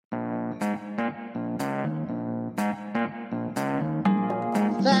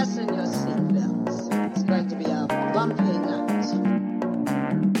Fasten your seatbelts. It's going to be a bumpy night.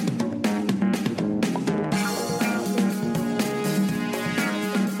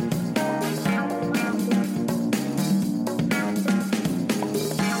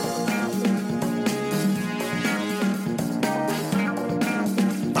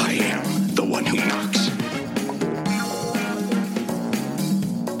 I am the one who knocks.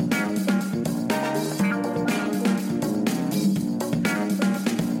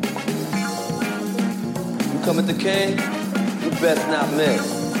 Come at the king, you best not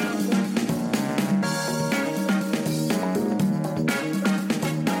miss.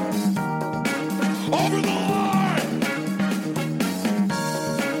 Over the line!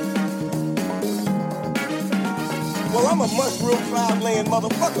 Well, I'm a mushroom cloud laying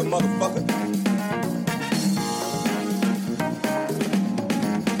motherfucker.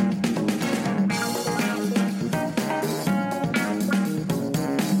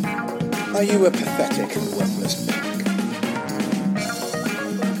 Are you a pathetic and worthless pig?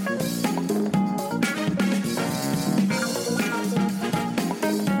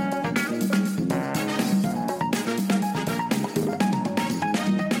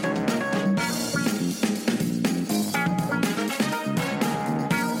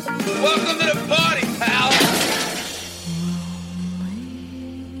 Welcome to the party, pal!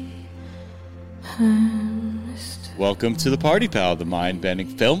 Welcome to the Party Pal, the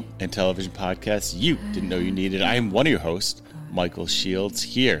mind-bending film and television podcast you didn't know you needed. I am one of your hosts, Michael Shields,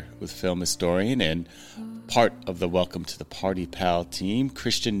 here with film historian and part of the Welcome to the Party Pal team,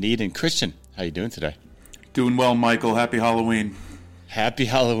 Christian Needon. Christian, how you doing today? Doing well, Michael. Happy Halloween. Happy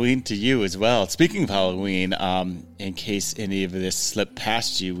Halloween to you as well. Speaking of Halloween, in case any of this slipped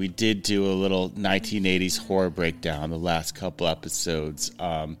past you, we did do a little 1980s horror breakdown the last couple episodes.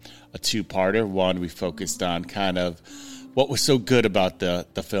 A two-parter. One, we focused on kind of what was so good about the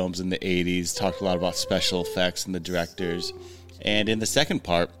films in the 80s, talked a lot about special effects and the directors. And in the second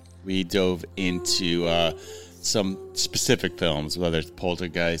part, we dove into some specific films, whether it's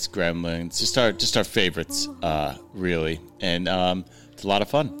Poltergeist, Gremlins, just our favorites, really. And it's a lot of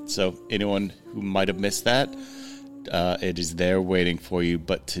fun. So anyone who might have missed that, it is there waiting for you.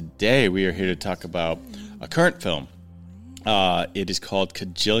 But today we are here to talk about a current film. It is called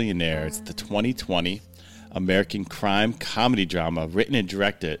Kajillionaire. It's the 2020 American crime comedy drama written and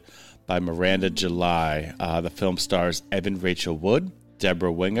directed by Miranda July. The film stars Evan Rachel Wood,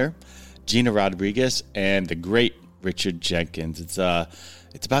 Deborah Winger, Gina Rodriguez, and the great Richard Jenkins. It's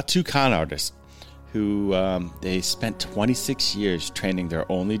about two con artists who they spent 26 years training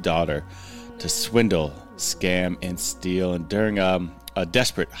their only daughter to swindle, scam, and steal. And during a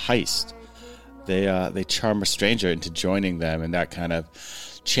desperate heist, they charm a stranger into joining them, and that kind of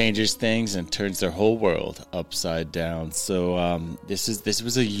changes things and turns their whole world upside down. So this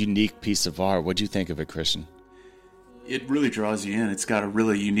was a unique piece of art. What do you think of it, Christian? It really draws you in. It's got a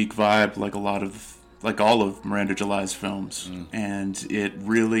really unique vibe, like all of Miranda July's films, and it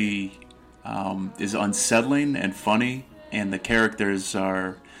really is unsettling and funny, and the characters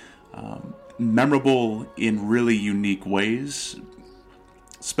are memorable in really unique ways.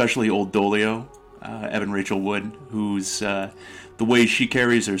 Especially Old Dolio, Evan Rachel Wood, who's the way she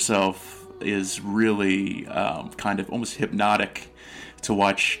carries herself is really kind of almost hypnotic to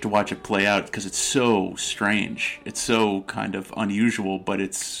watch it play out, because it's so strange. It's so kind of unusual, but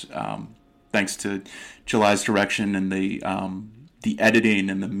it's thanks to July's direction and the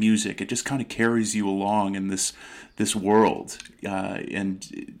editing and the music, it just kind of carries you along in this world,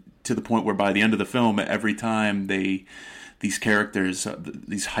 and to the point where by the end of the film, every time these characters,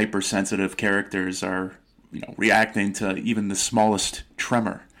 these hypersensitive characters, are reacting to even the smallest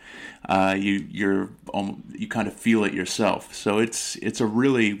tremor. You kind of feel it yourself. So it's a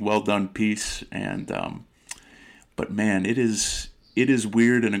really well done piece, and but man, it is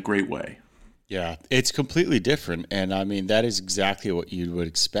weird in a great way. Yeah, it's completely different, and I mean that is exactly what you would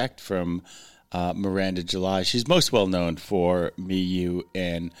expect from Miranda July. She's most well known for Me, You,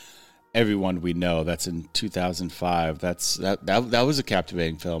 and Everyone We Know. That's in 2005. That was a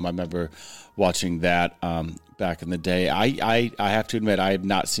captivating film. I remember watching that back in the day. I have to admit, I have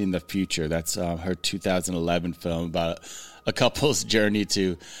not seen The Future. That's her 2011 film about a couple's journey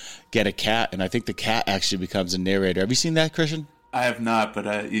to get a cat, and I think the cat actually becomes a narrator. Have you seen that, Christian? I have not,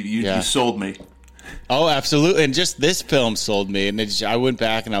 but you sold me. Oh, absolutely. And just this film sold me. And I went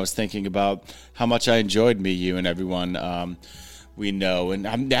back and I was thinking about how much I enjoyed Me, You, and Everyone We Know. And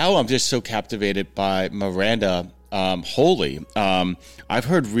I'm just so captivated by Miranda wholly. I've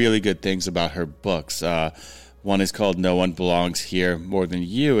heard really good things about her books. One is called No One Belongs Here More Than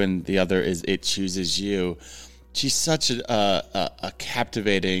You, and the other is It Chooses You. she's such a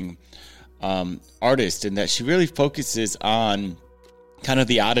captivating artist in that she really focuses on kind of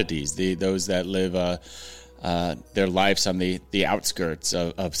the oddities, those that live their lives on the outskirts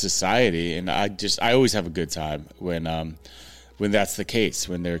of society. And I always have a good time when that's the case,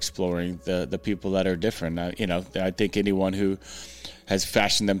 when they're exploring the people that are different. I think anyone who has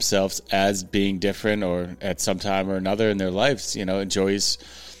fashioned themselves as being different or at some time or another in their lives, enjoys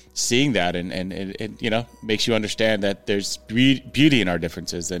seeing that and it makes you understand that there's beauty in our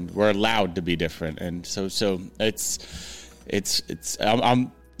differences and we're allowed to be different. And so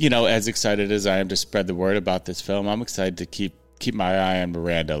I'm as excited as I am to spread the word about this film, I'm excited to keep my eye on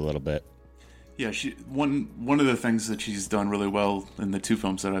Miranda a little bit. Yeah, one of the things that she's done really well in the two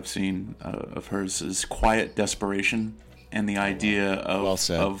films that I've seen of hers is quiet desperation and the idea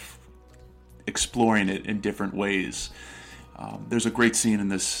of exploring it in different ways. There's a great scene in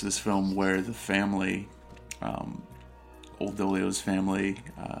this film where the family, old Dolio's family,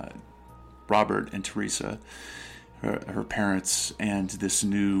 Robert and Teresa, her parents, and this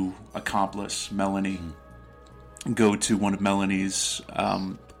new accomplice, Melanie, go to one of Melanie's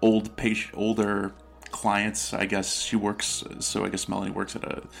older clients. I guess she works. So I guess Melanie works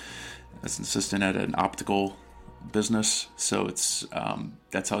as an assistant at an optical business. So it's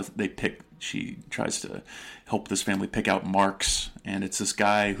that's how they pick. She tries to help this family pick out marks, and it's this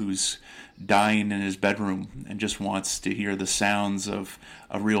guy who's dying in his bedroom and just wants to hear the sounds of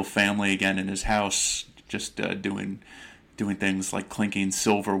a real family again in his house, just doing things like clinking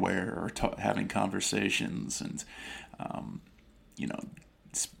silverware or having conversations, and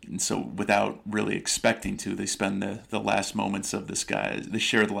and so without really expecting to, they spend the last moments of this guy. They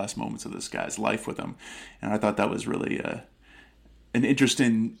share the last moments of this guy's life with him, and I thought that was really an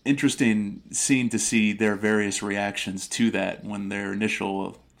interesting scene to see their various reactions to that when their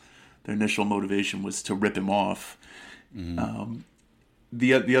initial motivation was to rip him off. Mm-hmm.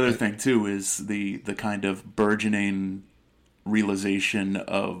 The other thing too is the kind of burgeoning realization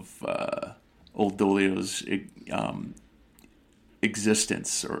of old Dolio's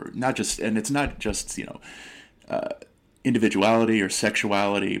existence, or not just, and it's not just individuality or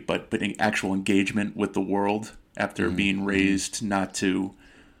sexuality, but actual engagement with the world after being raised not to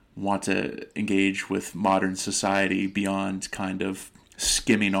want to engage with modern society beyond kind of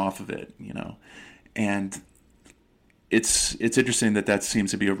skimming off of it, and it's interesting that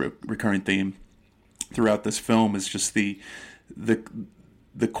seems to be a recurring theme throughout this film, is just the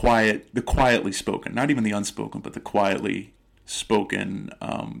quietly spoken, not even the unspoken, but the quietly spoken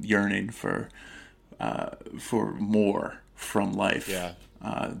yearning for more from life. Yeah.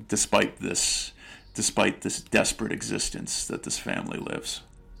 Despite this desperate existence that this family lives.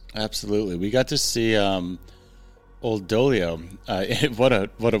 Absolutely. We got to see old Dolio.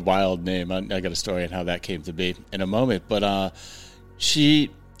 What a wild name. I got a story on how that came to be in a moment. But obviously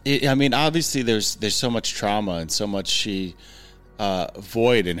there's so much trauma and so much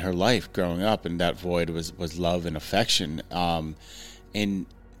void in her life growing up, and that void was love and affection. And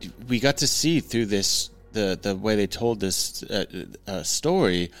we got to see through this, the way they told this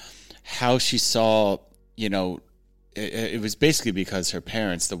story, how she saw, it was basically because her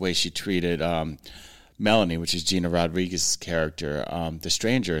parents, the way she treated Melanie, which is Gina Rodriguez's character, the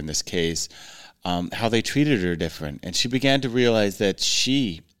stranger in this case, how they treated her different. And she began to realize that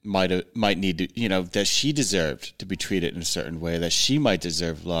she might need to, that she deserved to be treated in a certain way, that she might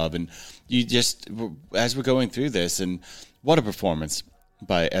deserve love. And you just, as we're going through this, and what a performance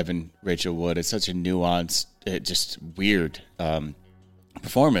by Evan Rachel Wood. It's such a nuanced, just weird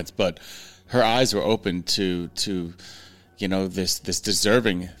performance, but her eyes were open to this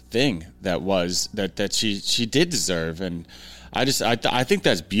deserving thing that she did deserve. And I think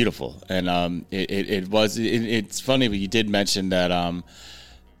that's beautiful. And it's funny, but you did mention that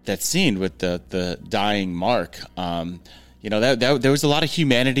that scene with the dying Mark. That there was a lot of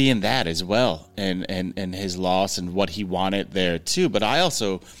humanity in that as well, and his loss and what he wanted there too. But I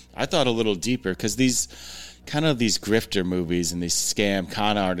thought a little deeper, because these grifter movies and these scam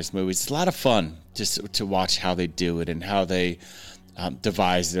con artist movies, it's a lot of fun just to watch how they do it and how they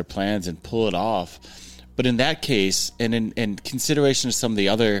devise their plans and pull it off. But in that case, and in consideration of some of the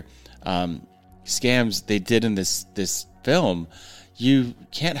other scams they did in this film, you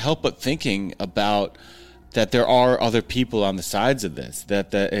can't help but thinking about that there are other people on the sides of this,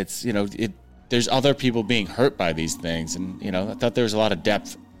 that it's, there's other people being hurt by these things. And, I thought there was a lot of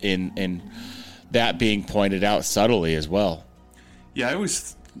depth in that being pointed out subtly as well. Yeah, I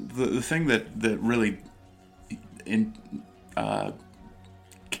always, the thing that really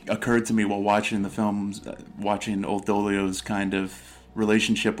occurred to me while watching the films, watching old Dolio's kind of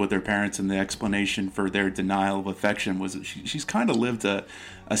relationship with her parents, and the explanation for their denial of affection was that she's kind of lived a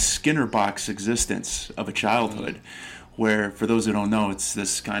Skinner box existence of a childhood, where, for those who don't know, it's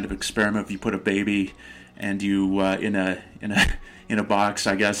this kind of experiment. If you put a baby and you in a box,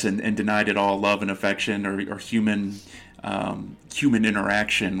 I guess, and denied it all love and affection or human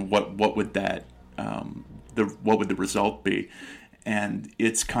interaction, what would that what would the result be? And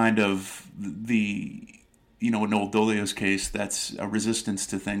it's kind of in Old Dolio's case, that's a resistance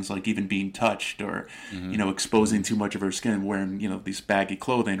to things like even being touched or, exposing too much of her skin, wearing, these baggy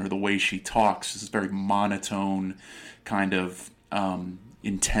clothing, or the way she talks is very monotone, kind of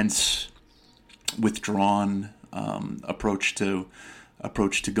intense, withdrawn approach to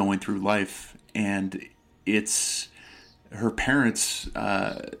going through life. And it's her parents.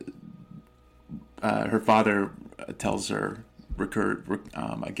 Her father tells her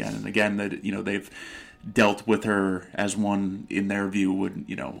again and again that they've dealt with her as one, in their view, would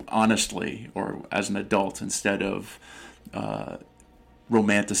honestly, or as an adult, instead of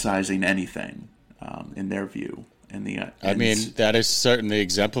romanticizing anything, in their view. I mean, that is certainly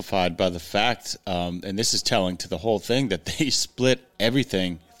exemplified by the fact, and this is telling to the whole thing, that they split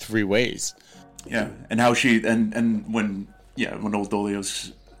everything 3 ways. Yeah, and how she and when Old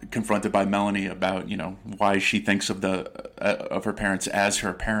Dolio's confronted by Melanie about why she thinks of of her parents as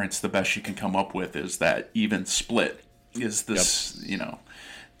her parents, the best she can come up with is that even split is this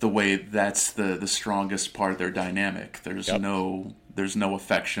the way that's the strongest part of their dynamic. There's no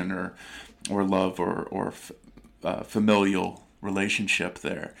affection or love or familial relationship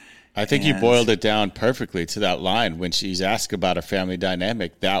there. I think you boiled it down perfectly to that line. When she's asked about her family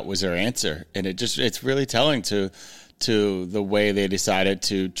dynamic, that was her answer, and it's really telling to the way they decided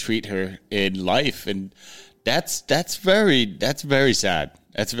to treat her in life. And that's very sad.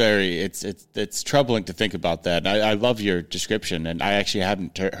 It's troubling to think about that. I love your description, and I actually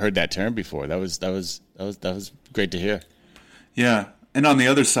hadn't heard that term before. That was great to hear. Yeah. And on the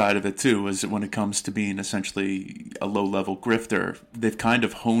other side of it too, is that when it comes to being essentially a low-level grifter, they've kind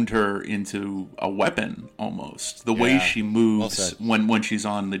of honed her into a weapon almost. The way she moves when she's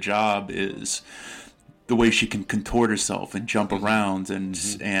on the job is the way she can contort herself and jump around, and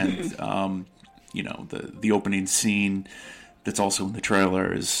the opening scene that's also in the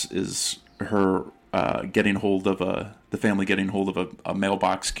trailer is her getting hold of the family getting hold of a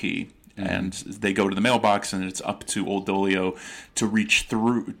mailbox key. And they go to the mailbox, and it's up to Old Dolio to reach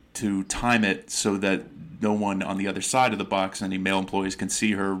through to time it so that no one on the other side of the box, any mail employees, can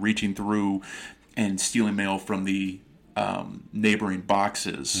see her reaching through and stealing mail from the neighboring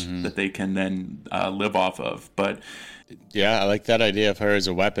boxes that they can then live off of. But yeah, I like that idea of her as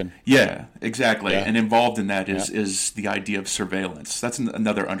a weapon. Yeah, exactly. Yeah. And involved in that is the idea of surveillance. That's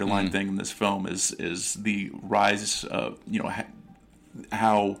another underlying thing in this film is the rise of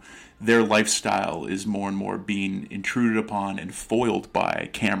how their lifestyle is more and more being intruded upon and foiled by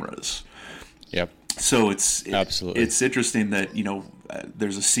cameras. Yep. So it's interesting that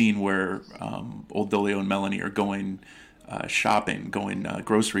there's a scene where Old Dolio and Melanie are going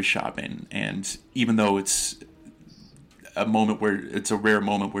grocery shopping, and even though it's a moment where it's a rare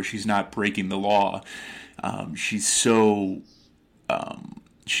moment where she's not breaking the law, she's so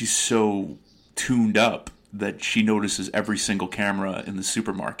tuned up that she notices every single camera in the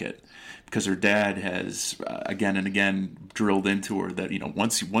supermarket, because her dad has again and again drilled into her that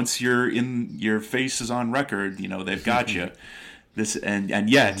once you're in, your face is on record, they've got you. This and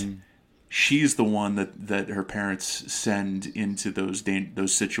yet she's the one that her parents send into those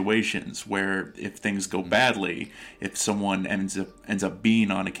situations where, if things go badly, if someone ends up being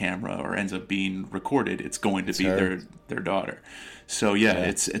on a camera or ends up being recorded, it's going to be their daughter. So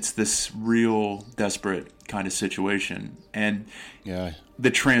it's this real desperate kind of situation, and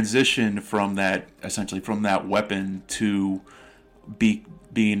the transition from that, essentially from that weapon to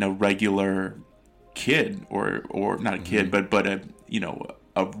being a regular kid, or not a kid, but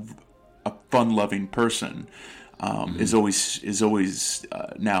a fun-loving person, is always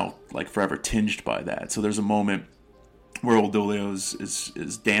now like forever tinged by that. So there's a moment where Old Dolio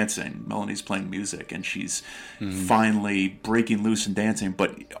is dancing, Melanie's playing music, and she's finally breaking loose and dancing,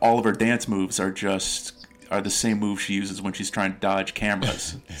 but all of her dance moves are the same move she uses when she's trying to dodge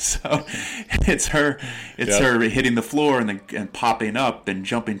cameras. So it's her hitting the floor and popping up and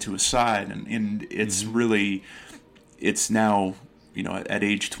jumping to a side, and it's really, it's now, at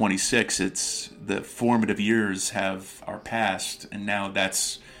age 26, it's the formative years are past, and now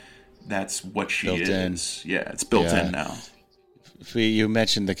that's what she built is. Yeah, it's built in now. You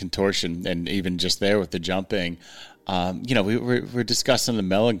mentioned the contortion, and even just there with the jumping, we're discussing the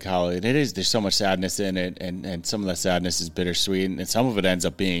melancholy, and there's so much sadness in it, and some of the sadness is bittersweet, and some of it ends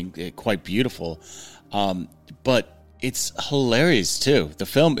up being quite beautiful. But it's hilarious too. The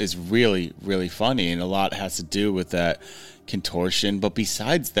film is really, really funny, and a lot has to do with that contortion. But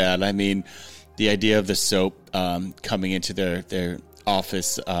besides that, I mean, the idea of the soap coming into their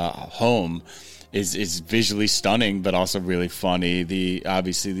office home is visually stunning, but also really funny.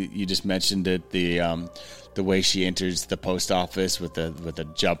 You just mentioned it. The way she enters the post office with the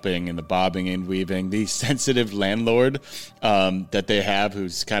jumping and the bobbing and weaving, the sensitive landlord that they have,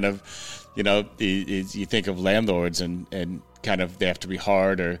 who's kind of, you think of landlords and kind of they have to be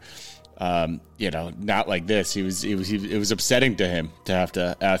hard or, not like this. It was upsetting to him to have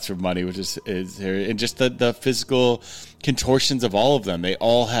to ask for money, which is and just the physical contortions of all of them. They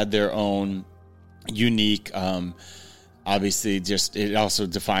all had their own unique, obviously just it also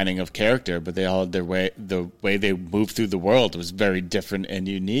defining of character, but they all had the way they moved through the world was very different and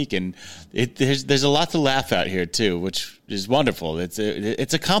unique, and there's a lot to laugh at here too, which is wonderful. It's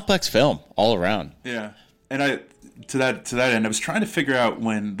a complex film all around. Yeah, and to that end, I was trying to figure out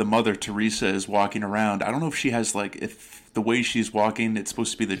when the Mother Teresa is walking around. I don't know if she has if the way she's walking, it's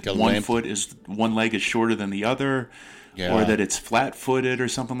supposed to be that one leg is shorter than the other. Yeah. Or that it's flat-footed or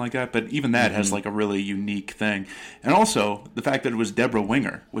something like that. But even that has a really unique thing. And also the fact that it was Deborah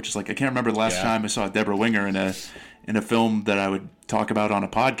Winger, which is I can't remember the last time I saw Deborah Winger in a film that I would talk about on a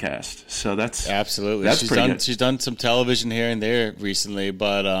podcast. So that's absolutely that's pretty good. She's done some television here and there recently,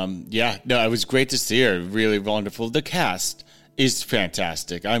 but it was great to see her. Really wonderful. The cast is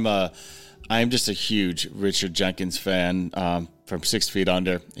fantastic. I'm just a huge Richard Jenkins fan from 6 Feet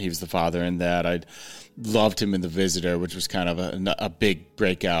Under. He was the father in that. I loved him in The Visitor, which was kind of a big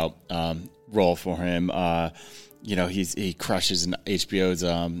breakout role for him. He crushes in HBO's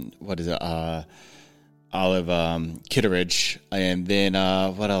Olive Kitteridge, and then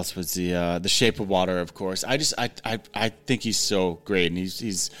what else was The Shape of Water, of course. I think he's so great, and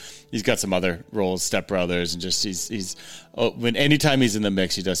he's got some other roles, Step Brothers, and just anytime he's in the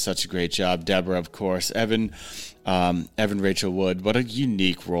mix, he does such a great job. Deborah, of course, Evan Rachel Wood, what a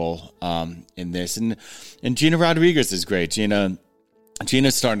unique role in this, and Gina Rodriguez is great.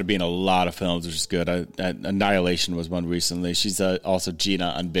 Gina's starting to be in a lot of films, which is good. Annihilation was one recently. She's also Gina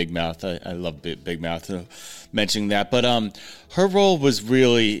on Big Mouth. I love Big Mouth, so mentioning that. But her role was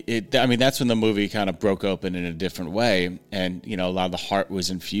really, that's when the movie kind of broke open in a different way. And, a lot of the heart was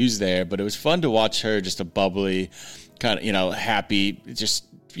infused there. But it was fun to watch her, just a bubbly, kind of, happy, just,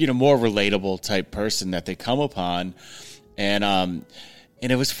 more relatable type person that they come upon. And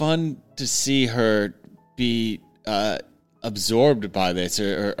it was fun to see her be absorbed by this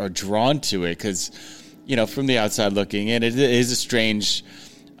or drawn to it, because from the outside looking in, it is a strange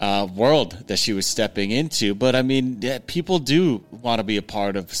world that she was stepping into, but people do want to be a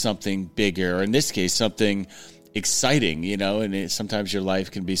part of something bigger, or in this case something exciting, and sometimes your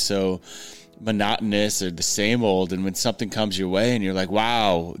life can be so monotonous or the same old, and when something comes your way and you're like,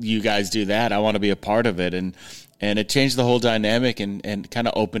 wow, you guys do that, I want to be a part of it, and it changed the whole dynamic and kind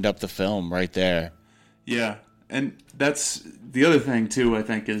of opened up the film right there. Yeah. And that's the other thing too, I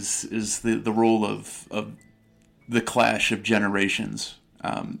think, is the role of the clash of generations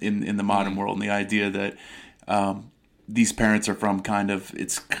in the modern world, and the idea that these parents are from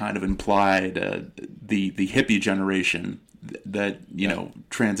it's kind of implied the hippie generation that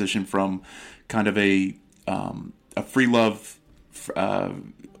transitioned from kind of a free love,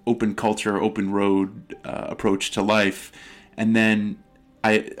 open culture, open road approach to life, and then,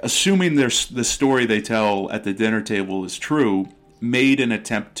 assuming the story they tell at the dinner table is true, made an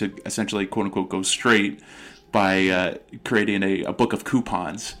attempt to essentially, quote unquote, go straight by creating a book of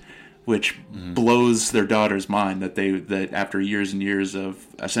coupons, which blows their daughter's mind that after years and years of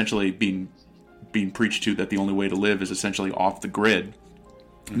essentially being preached to that the only way to live is essentially off the grid,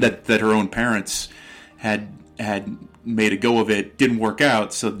 that her own parents had made a go of it, didn't work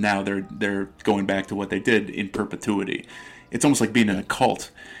out, so now they're going back to what they did in perpetuity. It's almost like being in a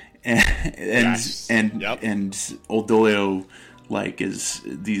cult, and Old Dolio is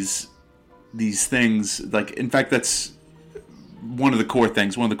these things, in fact, that's one of the core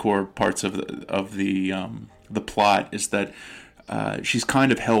things, one of the core parts of the plot is that she's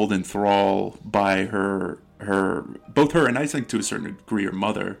kind of held in thrall by both her and I think to a certain degree her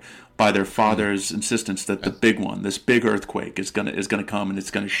mother, by their father's insistence that this big earthquake is gonna come and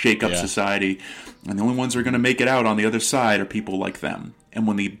it's gonna shake up society, and the only ones who are gonna make it out on the other side are people like them. And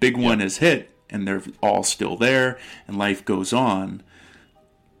when the big one is hit and they're all still there and life goes on,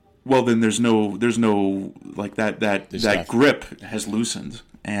 well, then there's no that grip has loosened,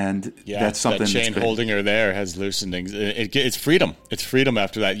 And that's something. That chain holding her there has loosened things. It's freedom. It's freedom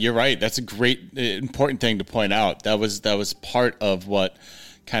after that. You're right. That's a great, important thing to point out. That was part of what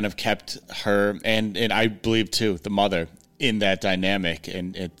kind of kept her and I believe too the mother in that dynamic.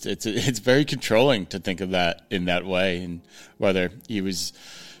 And it's very controlling to think of that in that way, and whether he was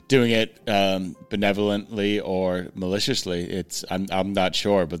doing it benevolently or maliciously, I'm not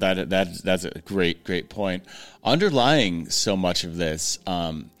sure, but that's a great point. Underlying so much of this,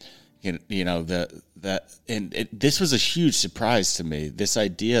 this was a huge surprise to me. This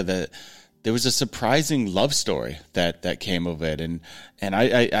idea that there was a surprising love story that came of it, and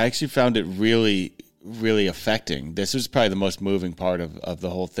I actually found it really, really affecting. This was probably the most moving part of the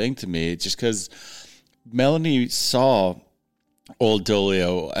whole thing to me, just because Melanie saw Old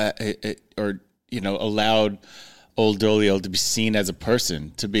Dolio, allowed Old Dolio to be seen as a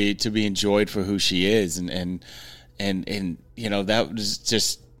person, to be enjoyed for who she is, and that was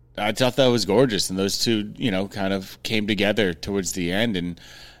just, I thought that was gorgeous, and those two kind of came together towards the end, and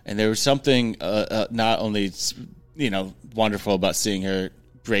there was something not only wonderful about seeing her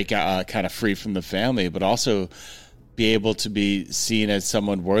break out kind of free from the family, but also be able to be seen as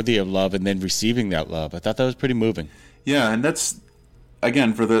someone worthy of love and then receiving that love. I thought that was pretty moving. Yeah, and that's,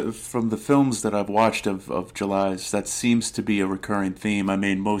 again, from the films that I've watched of July's, that seems to be a recurring theme. I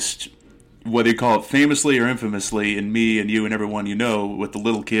mean, most, whether you call it famously or infamously, in me and you and everyone you know, with the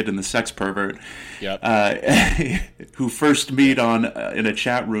little kid and the sex pervert, who first meet in a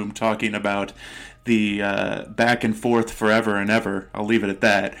chat room talking about the back and forth forever and ever. I'll leave it at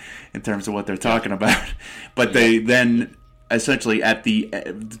that in terms of what they're talking about. But they then essentially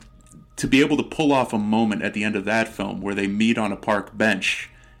to be able to pull off a moment at the end of that film where they meet on a park bench,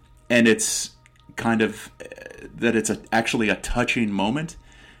 and it's kind of that it's actually a touching moment,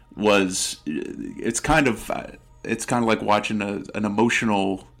 it's kind of like watching an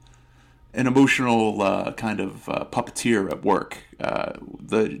emotional kind of puppeteer at work.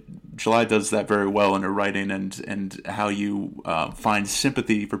 The July does that very well in her writing, and how you find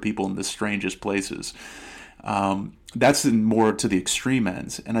sympathy for people in the strangest places. That's more to the extreme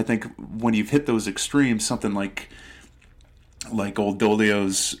ends, and I think when you've hit those extremes, something like Old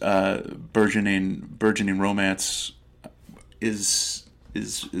Dolio's burgeoning romance is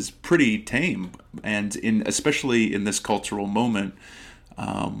pretty tame, and especially in this cultural moment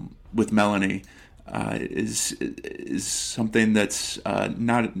with Melanie, is something that's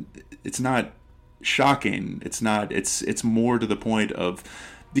not. It's not shocking. It's more to the point of,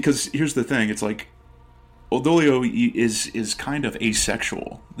 because here's the thing. It's like, Old Dolio is kind of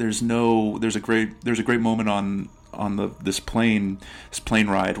asexual. There's a great moment on this plane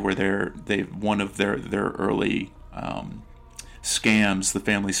ride where one of their early scams, the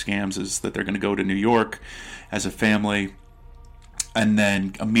family scams, is that they're going to go to New York as a family, and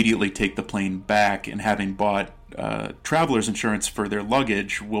then immediately take the plane back, and having bought traveler's insurance for their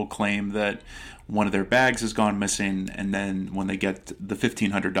luggage, will claim that one of their bags has gone missing, and then when they get the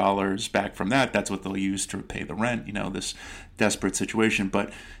 $1,500 back from that, that's what they'll use to pay the rent. This desperate situation.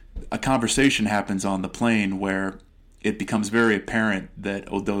 But a conversation happens on the plane where it becomes very apparent that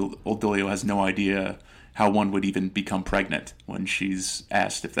Old Dolio has no idea how one would even become pregnant when she's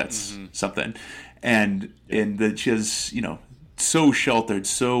asked if that's something, and that she has so sheltered,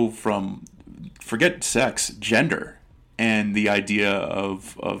 so from, forget sex, gender, and the idea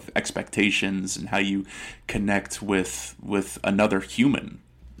of expectations and how you connect with another human,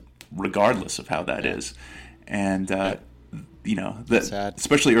 regardless of how that is. And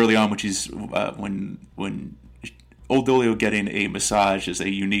especially early on, which is when Old Dolio getting a massage is a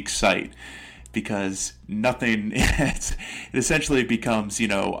unique sight, because nothing it essentially becomes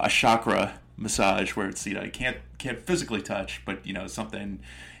a chakra massage where it's you can't physically touch, but something.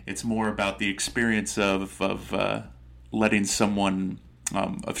 It's more about the experience of letting someone,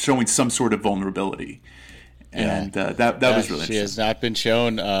 of showing some sort of vulnerability, and that was really interesting. She has not been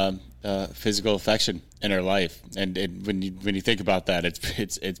shown physical affection in her life, and when you think about that,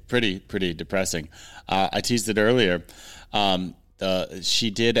 it's pretty depressing. I teased it earlier. She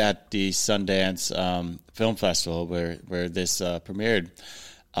did at the Sundance Film Festival where this premiered.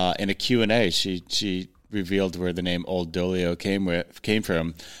 In a Q&A, she revealed where the name Old Dolio came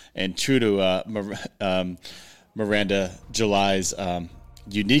from, and true to Miranda July's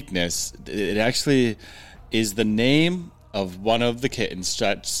uniqueness, it actually is the name of one of the kittens.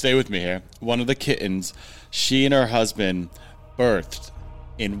 Stay with me here. One of the kittens she and her husband birthed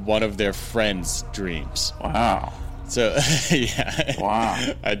in one of their friends' dreams. Wow. So, yeah.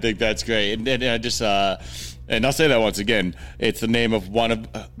 Wow. I think that's great. And I just, and I'll say that once again, it's the name of one of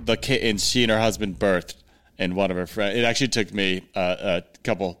the kittens she and her husband birthed. and one of her friends. It actually took me a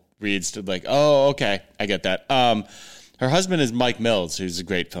couple reads to like, oh, okay, I get that. Her husband is Mike Mills, who's a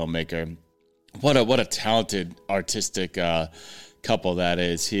great filmmaker. What a talented artistic couple that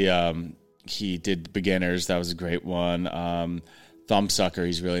is. He did Beginners, that was a great one. Thumbsucker,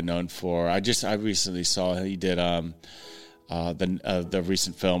 he's really known for. I recently saw he did the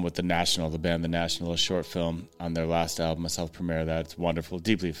recent film with the band The National, a short film on their last album, a self-premiere that's wonderful,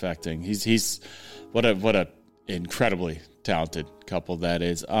 deeply affecting. He's what a incredibly talented couple that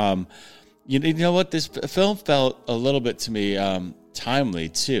is. You know what, this film felt a little bit to me timely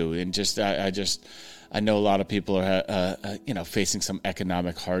too, and I know a lot of people are facing some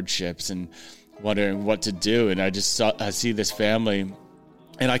economic hardships and wondering what to do, and I see this family.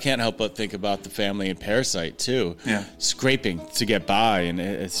 And I can't help but think about the family in Parasite too. Yeah, scraping to get by, and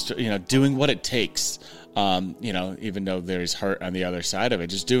it's doing what it takes. Even though there's hurt on the other side of it,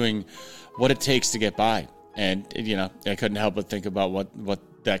 just doing what it takes to get by. And I couldn't help but think about what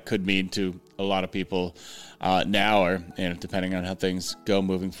that could mean to a lot of people now, or depending on how things go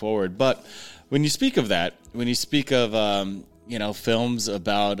moving forward. But when you speak of that, when you speak of films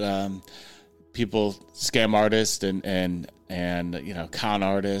about people, scam artists and con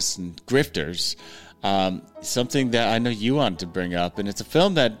artists and grifters, something that I know you wanted to bring up, and it's a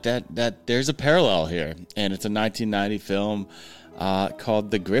film that there's a parallel here, and it's a 1990 film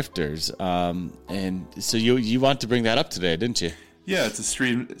called The Grifters, and so you want to bring that up today, didn't you? Yeah, it's a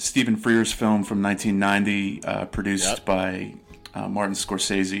Stephen Frears film from 1990, produced by Martin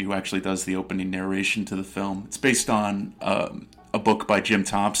Scorsese, who actually does the opening narration to the film. It's based on a book by Jim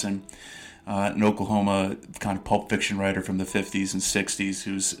Thompson, an Oklahoma kind of pulp fiction writer from the 50s and 60s,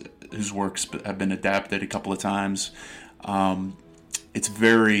 whose works have been adapted a couple of times. It's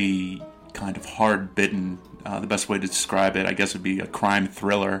very kind of hard-bitten. The best way to describe it, I guess, would be a crime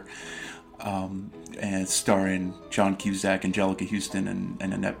thriller, and starring John Cusack, Angelica Houston,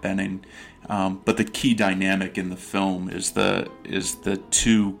 and Annette Bening. But the key dynamic in the film is the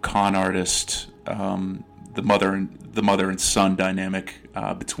two con artists, the mother and son dynamic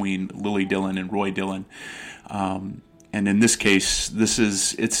between Lily Dillon and Roy Dillon. And in this case,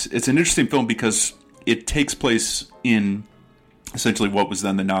 it's an interesting film because it takes place in essentially what was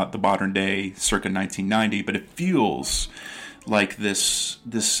then the modern day, circa 1990, but it feels like this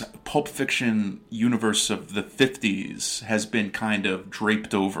pulp fiction universe of the 50s has been kind of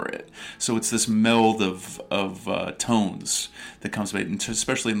draped over it. So it's this meld of tones that comes about, and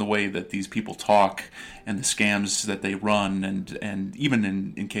especially in the way that these people talk and the scams that they run, and even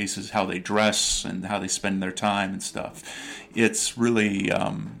in cases how they dress and how they spend their time and stuff. It's really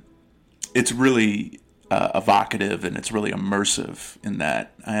evocative, and it's really immersive in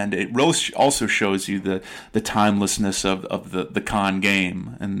that, and it really also shows you the timelessness of the con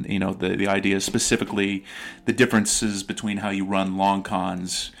game, and the idea, specifically the differences between how you run long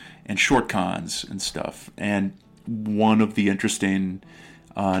cons and short cons and stuff. And one of the interesting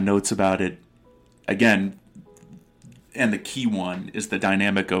notes about it, again, and the key one, is the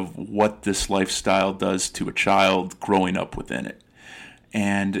dynamic of what this lifestyle does to a child growing up within it.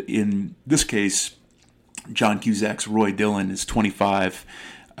 And in this case, John Cusack's Roy Dillon is 25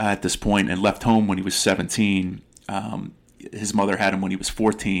 at this point and left home when he was 17. His mother had him when she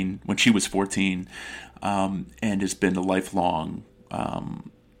was 14, and has been a lifelong,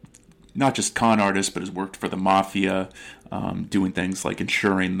 not just con artist, but has worked for the mafia, doing things like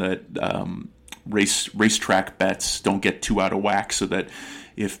ensuring that racetrack bets don't get too out of whack, so that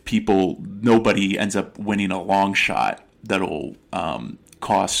if nobody ends up winning a long shot, that'll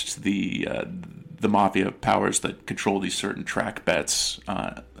cost the mafia powers that control these certain track bets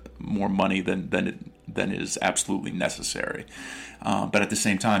more money than is absolutely necessary. But at the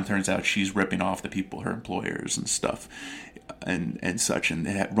same time, turns out she's ripping off the people, her employers and stuff, and such, and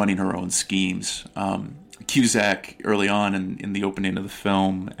running her own schemes. Cusack, early on in the opening of the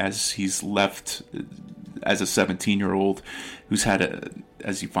film, as he's left as a 17-year-old who's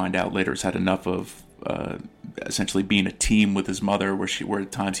as you find out later, has had enough of essentially being a team with his mother, where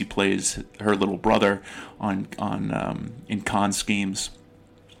at times he plays her little brother on in con schemes.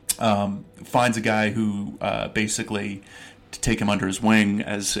 Finds a guy who basically to take him under his wing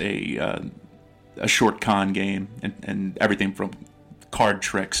as a short con game, and everything from card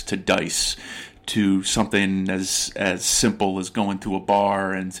tricks to dice to something as simple as going to a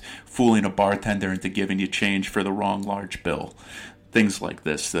bar and fooling a bartender into giving you change for the wrong large bill. Things like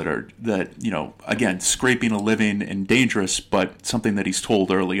this that again, scraping a living and dangerous, but something that he's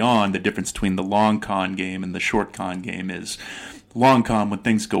told early on. The difference between the long con game and the short con game is long con, when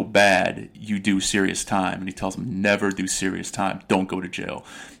things go bad, you do serious time. And he tells him, never do serious time. Don't go to jail.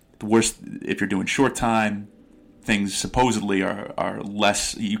 the worst if you're doing short time. Things supposedly are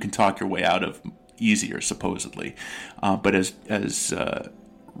less. You can talk your way out of easier, supposedly, but as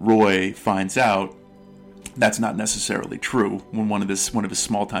Roy finds out, that's not necessarily true. When one of his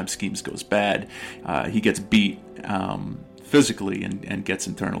small time schemes goes bad, he gets beat physically and gets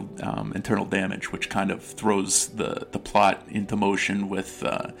internal damage, which kind of throws the plot into motion with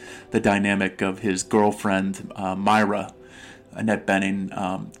the dynamic of his girlfriend Myra, Annette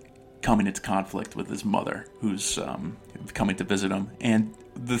Bening, coming into conflict with his mother, who's coming to visit him. And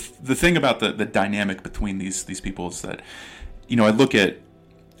the thing about the dynamic between these people is that, I look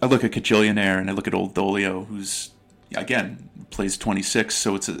at Kajillionaire and I look at Old Dolio, who's again plays 26,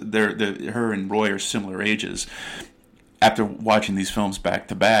 so it's her and Roy are similar ages. After watching these films back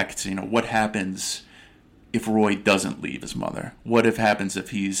to back, it's, what happens if Roy doesn't leave his mother? What happens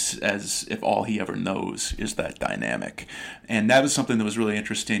if if all he ever knows is that dynamic? And that was something that was really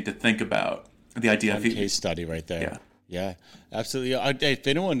interesting to think about. The idea of case study right there. Yeah, absolutely. If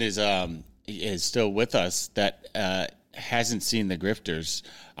anyone is still with us that hasn't seen The Grifters,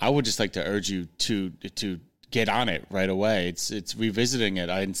 I would just like to urge you to get on it right away. It's revisiting it.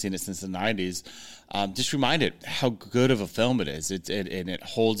 I hadn't seen it since the 90s. Just remind it how good of a film it is. And it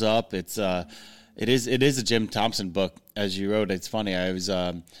holds up. It is a Jim Thompson book, as you wrote. It's funny. I was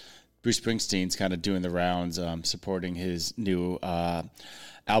Bruce Springsteen's kind of doing the rounds, supporting his new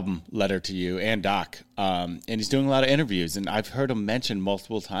album, Letter to You, and Doc. And he's doing a lot of interviews, and I've heard him mention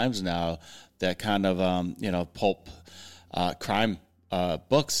multiple times now that kind of pulp crime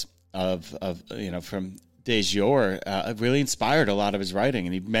books of from days yore really inspired a lot of his writing,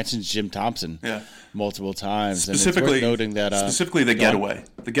 and he mentions Jim Thompson multiple times. Specifically, and it's worth noting that The Getaway.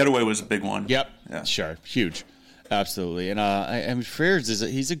 The Getaway was a big one. Yep. Yeah. Sure. Huge. Absolutely. And Frears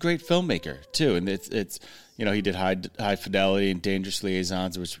he's a great filmmaker too, and it's he did High Fidelity and Dangerous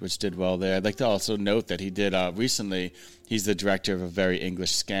Liaisons, which did well there. I'd like to also note that he did recently. He's the director of A Very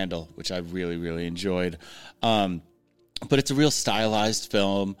English Scandal, which I really, really enjoyed. But it's a real stylized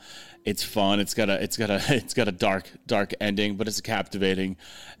film. It's fun. It's got a dark ending, but it's a captivating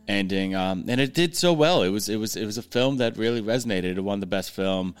ending. And it did so well. It was a film that really resonated. It won the best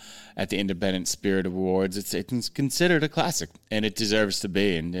film at the Independent Spirit Awards. It's considered a classic, and it deserves to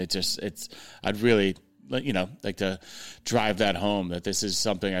be. And I'd really like to drive that home, that this is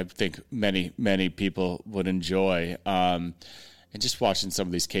something I think many people would enjoy. And just watching some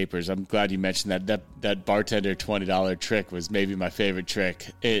of these capers, I'm glad you mentioned that bartender $20 trick was maybe my favorite trick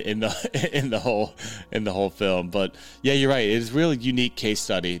in the whole film. But yeah, you're right. It is a really unique case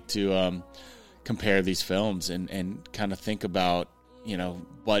study to compare these films and kind of think about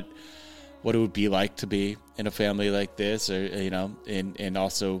what it would be like to be in a family like this, or and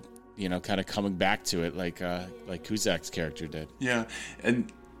also kind of coming back to it like Cusack's character did. Yeah, and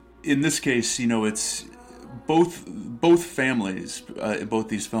in this case, it's. Both families in both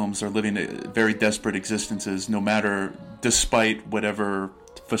these films are living very desperate existences, despite whatever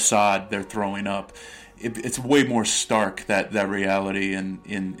facade they're throwing up. It's way more stark, that reality in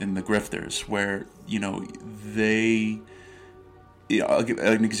The Grifters, where I'll give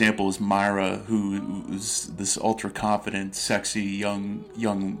an example is Myra, who's this ultra confident, sexy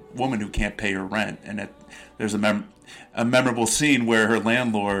young woman who can't pay her rent, and there's a memorable scene where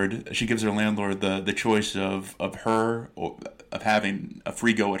she gives her landlord the choice of her, or of having a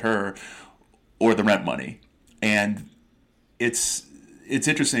free go at her, or the rent money. And it's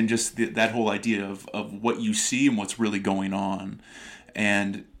interesting, just that whole idea of what you see and what's really going on.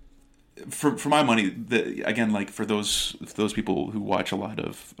 And for my money, again, like for those people who watch a lot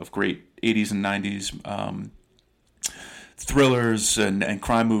of great 80s and 90s thrillers and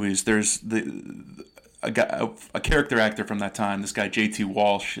crime movies, there's a character actor from that time, this guy J.T.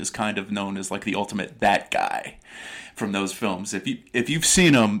 Walsh, is kind of known as like the ultimate that guy from those films. If you've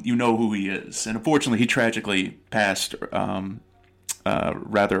seen him, you know who he is. And unfortunately, he tragically passed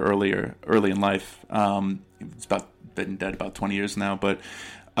rather early in life. He's been dead about 20 years now, but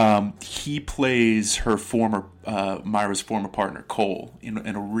he plays her Myra's former partner Cole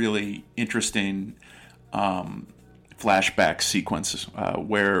in a really interesting flashback sequence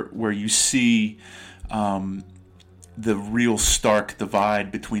where you see the real stark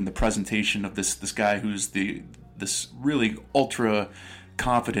divide between the presentation of this guy who's this really ultra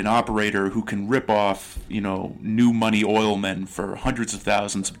confident operator who can rip off new money oil men for hundreds of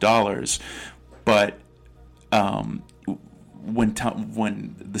thousands of dollars, but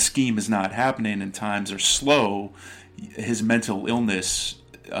when the scheme is not happening and times are slow, his mental illness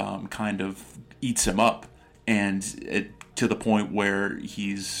kind of eats him up, and to the point where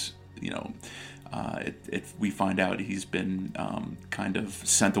he's we find out he's been kind of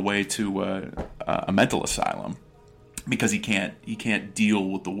sent away to a mental asylum because he can't deal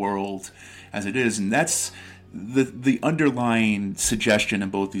with the world as it is, and that's the underlying suggestion in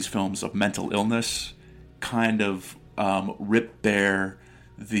both these films of mental illness. Kind of rip bare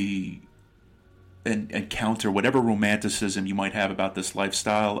and counter whatever romanticism you might have about this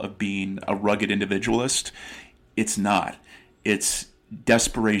lifestyle of being a rugged individualist. It's not. It's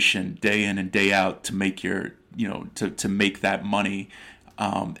desperation day in and day out to make to make that money.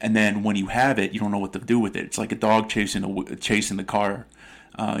 And then when you have it, you don't know what to do with it. It's like a dog chasing the car.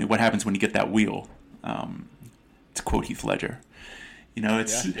 What happens when you get that wheel? To quote Heath Ledger.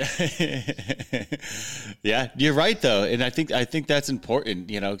 It's yeah, you're right though, and I think that's important.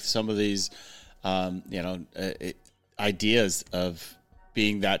 Some of these, ideas of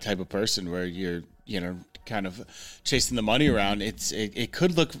being that type of person where you're, kind of chasing the money around. It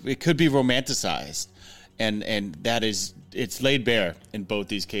could be romanticized, and it's laid bare in both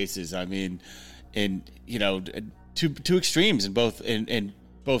these cases. I mean, two extremes in both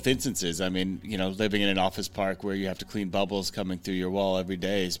instances. I mean, living in an office park where you have to clean bubbles coming through your wall every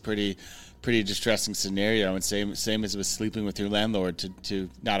day is pretty distressing scenario. And same as with sleeping with your landlord to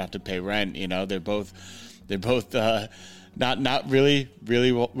not have to pay rent. They're both not really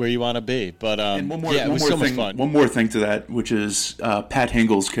where you want to be. But it was so much fun. One more thing to that, which is Pat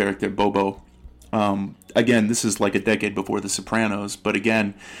Hingle's character Bobo. Again, this is like a decade before The Sopranos, but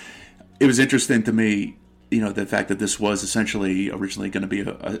again, it was interesting to me. The fact that this was essentially originally going to be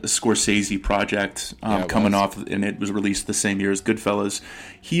a Scorsese project coming off, and it was released the same year as Goodfellas.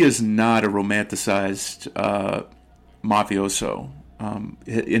 He is not a romanticized mafioso.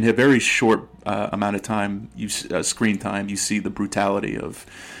 In a very short amount of time, screen time, you see the brutality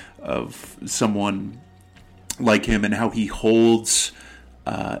of someone like him and how he holds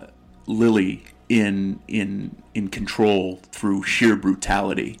Lily in control through sheer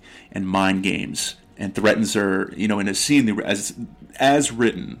brutality and mind games. And threatens her, in a scene as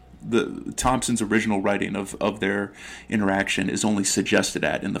written. The Thompson's original writing of their interaction is only suggested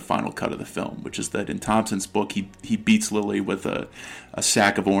in the final cut of the film, which is that in Thompson's book he beats Lily with a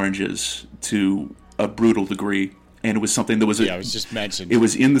sack of oranges to a brutal degree, and it was something that was it was just mentioned. It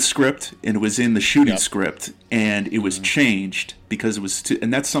was in the script and it was in the shooting script, and it was changed because it was.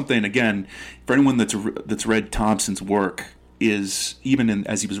 And that's something, again, for anyone that's read Thompson's work. Is even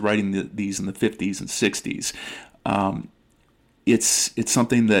as he was writing these in the 50s and 60s, it's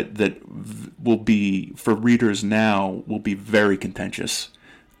something that will be, for readers now, will be very contentious.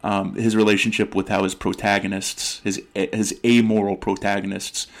 His relationship with how his protagonists, his amoral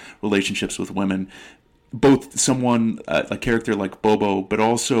protagonists' relationships with women, both a character like Bobo, but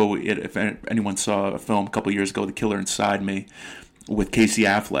also if anyone saw a film a couple years ago, The Killer Inside Me, with Casey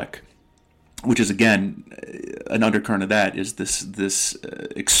Affleck. Which is, again, an undercurrent of that is this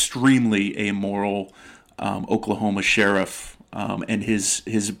extremely amoral Oklahoma sheriff and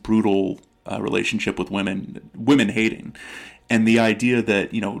his brutal relationship with women hating, and the idea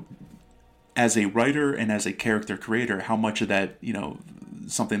that as a writer and as a character creator, how much of that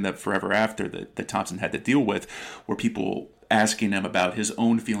something that Forever After that Thompson had to deal with, were people asking him about his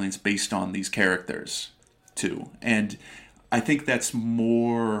own feelings based on these characters too, and I think that's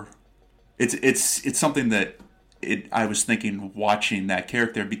more. It's something that I was thinking watching that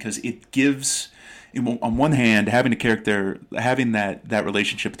character, because it gives, on one hand, having that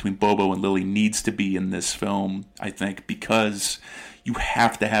relationship between Bobo and Lily needs to be in this film, I think, because you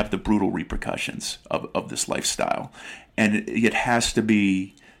have to have the brutal repercussions of this lifestyle, and it has to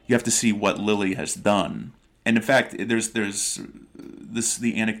be. You have to see what Lily has done, and in fact, there's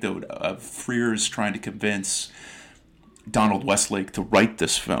the anecdote of Frears trying to convince Donald Westlake to write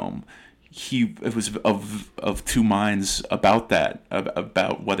this film. It was of two minds about that,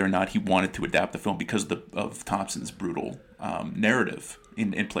 about whether or not he wanted to adapt the film because of Thompson's brutal narrative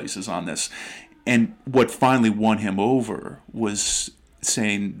in places on this. And what finally won him over was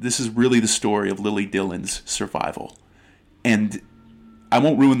saying, this is really the story of Lily Dillon's survival. And I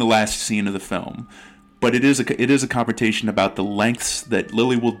won't ruin the last scene of the film, but it is a confrontation about the lengths that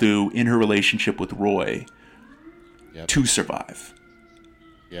Lily will do in her relationship with Roy to survive.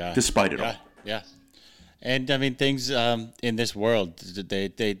 Yeah, despite it all. Yeah, and I mean, things in this world, they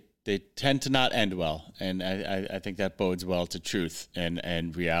tend to not end well, and I think that bodes well to truth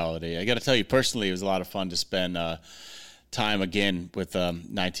and reality. I got to tell you personally, it was a lot of fun to spend time again with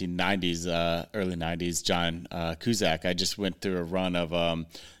 1990s, early 90s John Cusack. I just went through a run of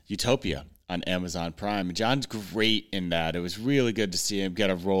Utopia on Amazon Prime, and John's great in that. It was really good to see him get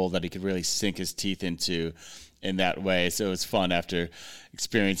a role that he could really sink his teeth into. in that way. So it was fun after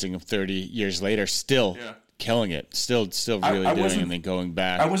experiencing him 30 years later, still killing it, still really doing it, and then going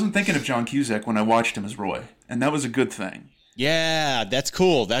back. I wasn't thinking of John Cusack when I watched him as Roy, and that was a good thing. Yeah, that's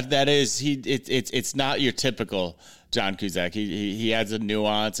cool. That is it's not your typical John Cusack. He adds a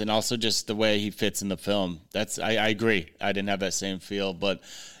nuance, and also just the way he fits in the film. I agree. I didn't have that same feel, but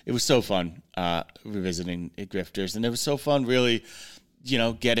it was so fun revisiting Grifters, and it was so fun really,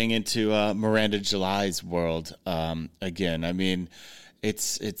 getting into Miranda July's world again. I mean,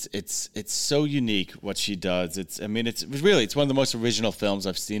 it's so unique what she does. It's one of the most original films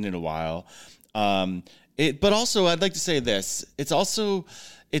I've seen in a while. But also, I'd like to say this: it's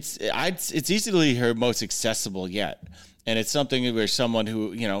easily her most accessible yet, and it's something where someone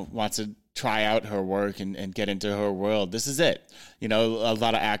who wants to try out her work and get into her world, this is it. A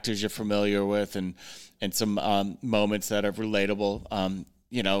lot of actors you're familiar with, and some moments that are relatable,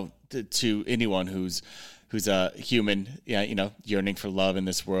 to anyone who's a human, yearning for love in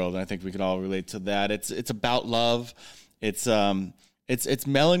this world. And I think we can all relate to that. It's about love. It's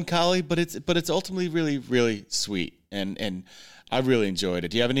melancholy, but it's ultimately really, really sweet. And I really enjoyed it.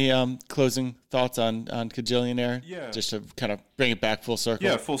 Do you have any closing thoughts on Kajillionaire? Yeah. Just to kind of bring it back full circle.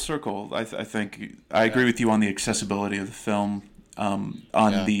 Yeah, full circle. I think I agree with you on the accessibility of the film, on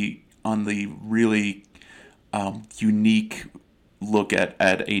the really unique look at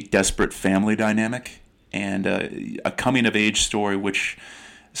a desperate family dynamic and a coming of age story, which,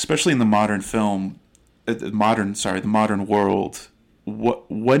 especially in the modern film, the modern world,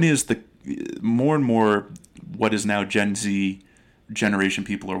 when is the more and more what is now Gen Z generation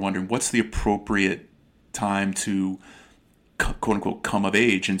people are wondering what's the appropriate time to quote unquote come of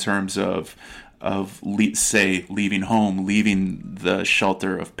age in terms of leaving home, leaving the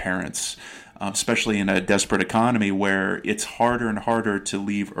shelter of parents, especially in a desperate economy where it's harder and harder to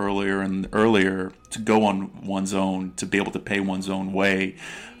leave earlier and earlier, to go on one's own, to be able to pay one's own way,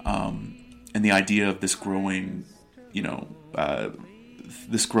 and the idea of this growing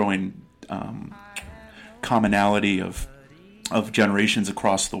commonality of generations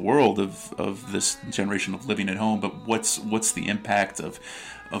across the world of this generation of living at home. But what's the impact of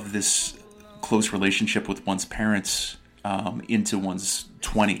this close relationship with one's parents into one's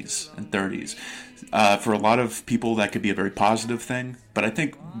 20s and 30s? For a lot of people, that could be a very positive thing. But I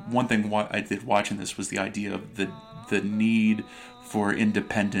think one thing I did watching this was the idea of the need for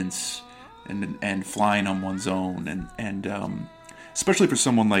independence and flying on one's own, and especially for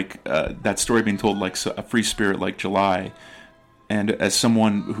someone like that story being told like a free spirit like July, and as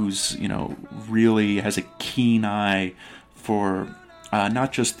someone who's really has a keen eye for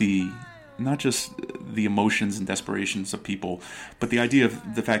not just the emotions and desperations of people, but the idea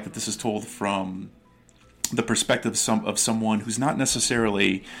of the fact that this is told from the perspective of someone who's not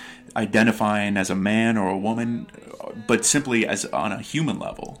necessarily identifying as a man or a woman, but simply as on a human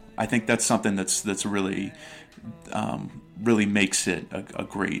level. I think that's something that's really really makes it a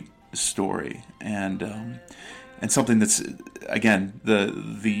great story, and something that's, again,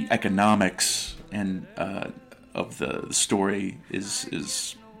 the economics and of the story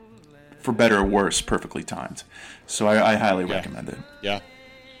is for better or worse perfectly timed. So I highly recommend it. Yeah,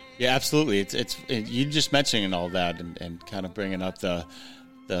 absolutely. It's you just mentioning all that and kind of bringing up the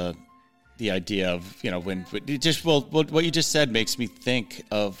idea of when what you just said makes me think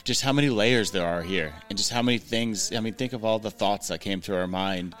of just how many layers there are here, and just how many things. I mean, think of all the thoughts that came to our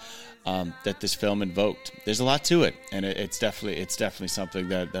mind that this film invoked. There's a lot to it, and it's definitely something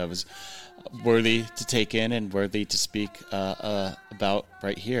that was worthy to take in and worthy to speak about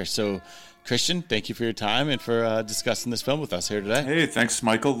right here. So, Christian, thank you for your time and for discussing this film with us here today. Hey, thanks,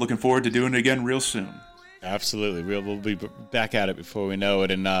 Michael. Looking forward to doing it again real soon. Absolutely. We'll be back at it before we know it.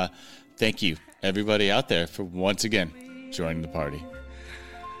 And thank you, everybody out there, for once again joining the party.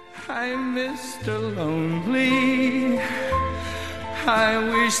 I'm Mr. Lonely. I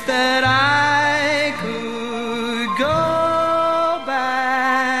wish that I could